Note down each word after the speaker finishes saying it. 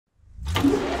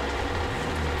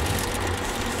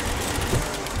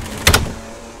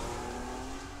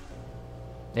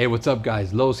Hey, what's up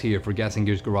guys? Lowe's here for Gas and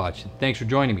Gears Garage. Thanks for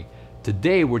joining me.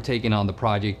 Today we're taking on the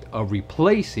project of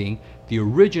replacing the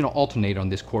original alternator on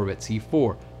this Corvette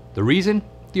C4. The reason?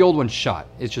 The old one's shot.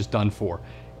 It's just done for.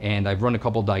 And I've run a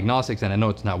couple diagnostics and I know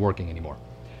it's not working anymore.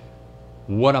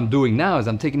 What I'm doing now is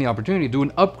I'm taking the opportunity to do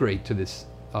an upgrade to this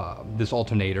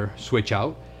alternator, switch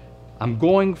out. I'm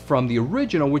going from the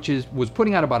original, which was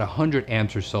putting out about 100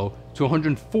 amps or so, to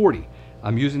 140.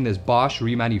 I'm using this Bosch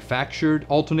remanufactured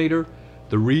alternator.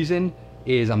 The reason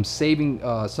is I'm saving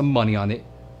some money on it.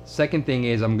 Second thing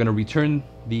is I'm gonna return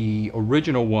the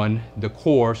original one, the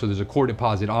core, so there's a core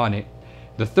deposit on it.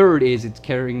 The third is it's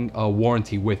carrying a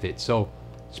warranty with it. So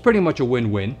it's pretty much a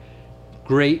win-win.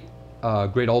 Great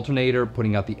alternator,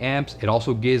 putting out the amps. It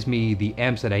also gives me the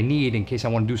amps that I need in case I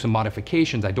want to do some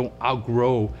modifications. I don't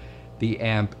outgrow the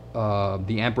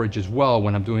amperage as well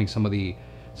when I'm doing some of the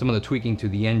tweaking to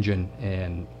the engine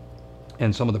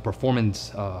and some of the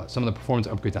performance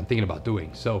upgrades I'm thinking about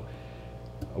doing. So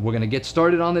we're gonna get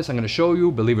started on this. I'm gonna show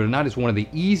you. Believe it or not, it's one of the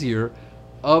easier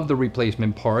of the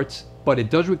replacement parts, but it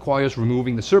does require us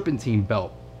removing the serpentine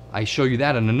belt. I show you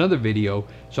that in another video,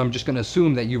 so I'm just gonna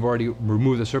assume that you've already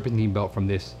removed the serpentine belt from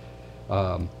this,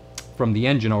 from the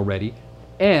engine already,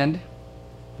 and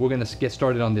we're gonna get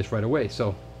started on this right away.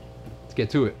 So let's get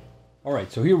to it. All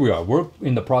right, so here we are. We're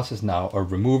in the process now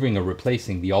of removing or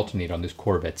replacing the alternator on this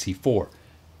Corvette C4.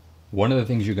 One of the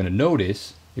things you're going to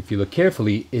notice, if you look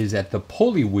carefully, is that the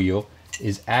pulley wheel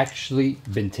is actually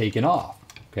been taken off.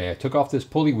 Okay, I took off this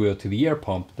pulley wheel to the air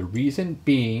pump. The reason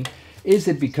being is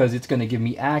it because it's going to give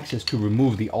me access to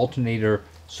remove the alternator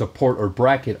support or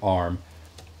bracket arm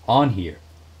on here.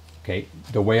 Okay,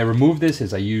 the way I removed this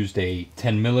is I used a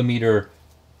 10mm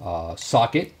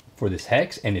socket for this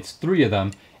hex, and it's 3 of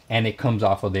them. And it comes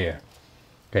off of there.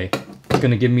 Okay, it's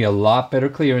going to give me a lot better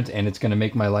clearance, and it's going to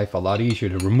make my life a lot easier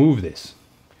to remove this.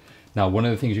 Now, one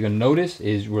of the things you're going to notice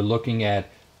is we're looking at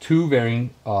 2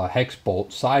 varying hex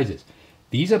bolt sizes.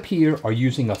 These up here are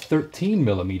using a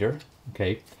 13mm.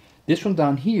 Okay, this one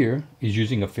down here is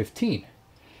using a 15,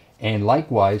 and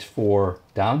likewise for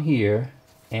down here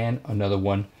and another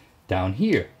one down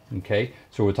here. Okay,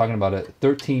 so we're talking about a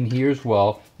 13 here as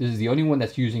well. This is the only one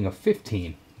that's using a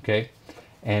 15. Okay.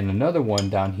 And another one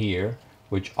down here,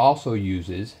 which also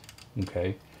uses,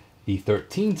 okay, the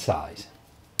 13 size.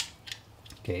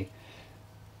 Okay,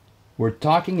 we're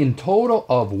talking in total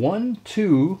of 1,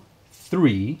 2,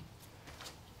 3,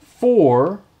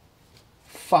 4,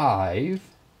 5,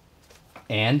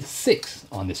 and 6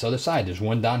 on this other side. There's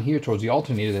one down here towards the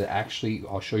alternator that actually,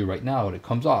 I'll show you right now, it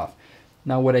comes off.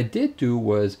 Now what I did do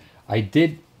was I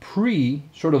did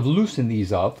sort of loosen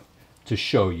these up to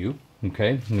show you.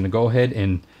 Okay, I'm going to go ahead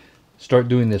and start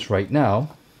doing this right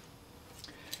now.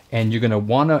 And you're going to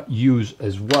want to use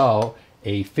as well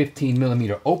a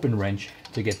 15mm open wrench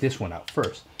to get this one out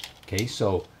first. Okay,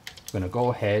 so I'm going to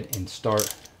go ahead and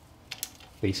start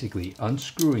basically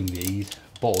unscrewing these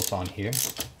bolts on here.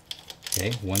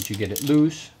 Okay, once you get it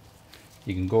loose,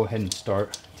 you can go ahead and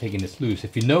start taking this loose.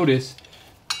 If you notice,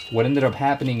 what ended up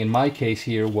happening in my case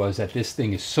here was that this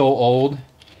thing is so old,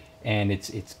 and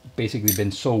it's basically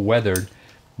been so weathered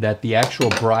that the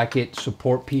actual bracket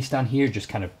support piece down here just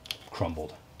kind of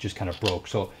crumbled, just kind of broke.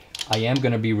 So I am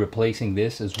going to be replacing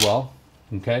this as well.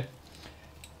 Okay,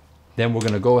 then we're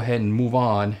going to go ahead and move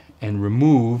on and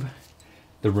remove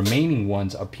the remaining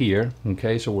ones up here.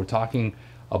 Okay, so we're talking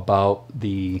about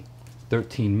the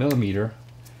 13mm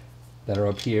that are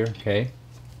up here. Okay,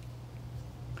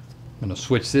 I'm going to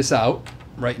switch this out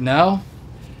right now,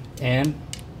 and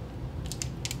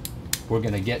we're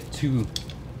going to get to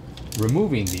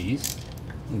removing these.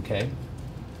 Okay,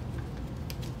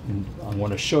 and I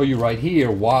want to show you right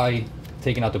here why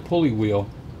taking out the pulley wheel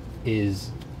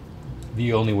is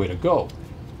the only way to go.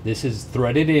 This is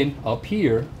threaded in up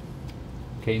here,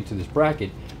 okay, into this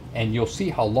bracket, and you'll see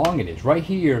how long it is. Right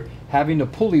here, having the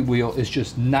pulley wheel is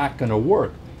just not going to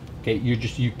work. Okay,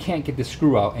 you can't get the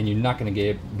screw out, and you're not going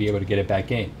to be able to get it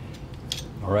back in.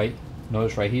 All right,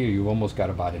 notice right here you've almost got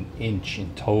about 1 inch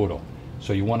in total.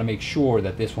 So you want to make sure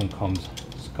that this one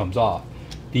comes off.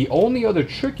 The only other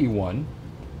tricky one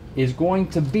is going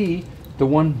to be the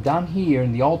one down here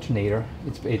in the alternator.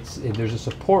 There's a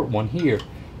support one here.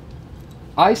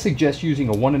 I suggest using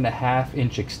a 1.5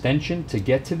 inch extension to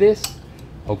get to this.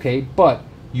 Okay, but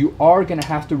you are going to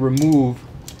have to remove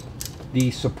the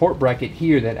support bracket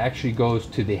here that actually goes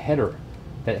to the header.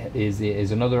 That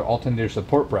is another alternator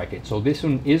support bracket. So this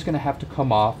one is going to have to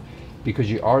come off,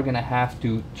 because you are going to have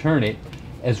to turn it,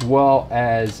 as well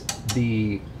as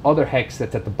the other hex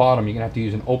that's at the bottom. You're going to have to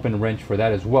use an open wrench for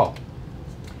that as well.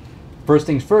 First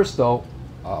things first though,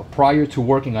 prior to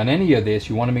working on any of this,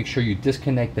 you want to make sure you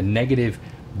disconnect the negative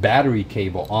battery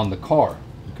cable on the car.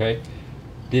 Okay,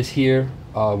 this here,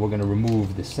 we're going to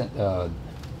remove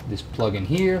this plug in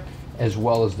here, as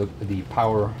well as the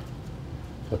power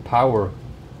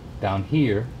down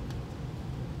here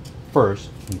first.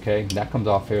 Okay, that comes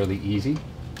off fairly easy,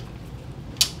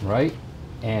 right?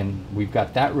 And we've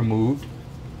got that removed,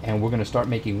 and we're going to start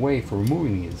making way for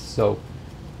removing these. So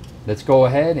let's go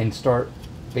ahead and start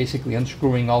basically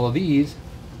unscrewing all of these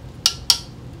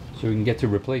so we can get to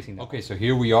replacing them. Okay, so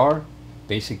here we are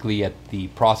basically at the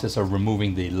process of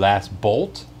removing the last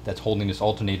bolt that's holding this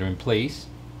alternator in place,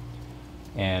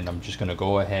 and I'm just going to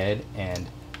go ahead and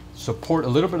support a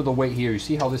little bit of the weight here. You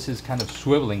see how this is kind of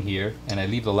swiveling here, and I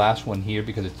leave the last one here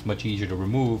because it's much easier to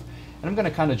remove, and I'm going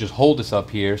to kind of just hold this up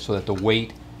here so that the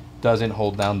weight doesn't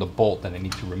hold down the bolt that I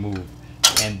need to remove,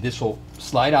 and this will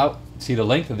slide out. See, the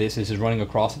length of this is running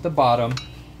across at the bottom,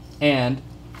 and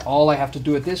all I have to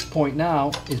do at this point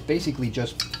now is basically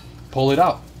just pull it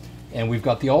out, and we've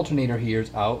got the alternator here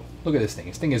out. Look at this thing.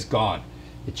 This thing is gone.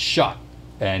 It's shot,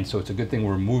 and so it's a good thing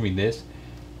we're removing this.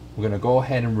 We're going to go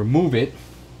ahead and remove it,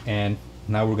 and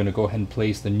now we're going to go ahead and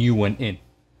place the new one in.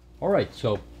 Alright,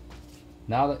 so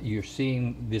now that you're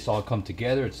seeing this all come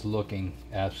together, it's looking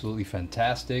absolutely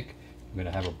fantastic. We're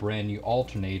going to have a brand new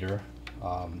alternator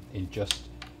in just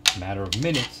a matter of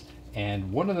minutes.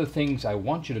 And one of the things I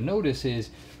want you to notice is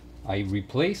I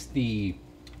replaced the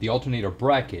alternator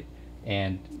bracket,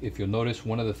 and if you'll notice,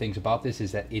 one of the things about this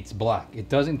is that it's black. It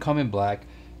doesn't come in black.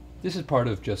 This is part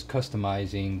of just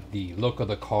customizing the look of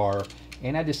the car,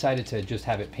 and I decided to just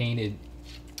have it painted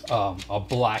a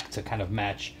black to kind of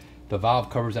match the valve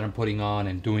covers that I'm putting on,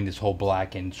 and doing this whole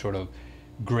black and sort of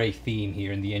gray theme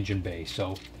here in the engine bay.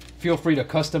 So feel free to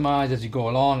customize as you go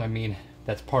along. I mean,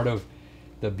 that's part of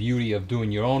the beauty of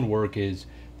doing your own work, is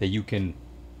that you can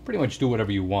pretty much do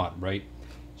whatever you want, right?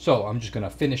 So I'm just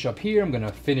gonna finish up here. I'm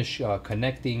gonna finish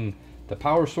connecting the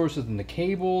power sources and the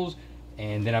cables,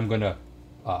 and then I'm gonna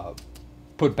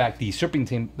put back the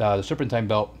serpentine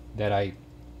belt that I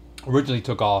originally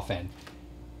took off, and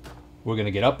we're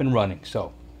gonna get up and running.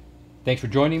 So thanks for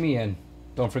joining me, and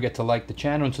don't forget to like the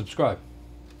channel and subscribe.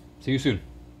 See you soon.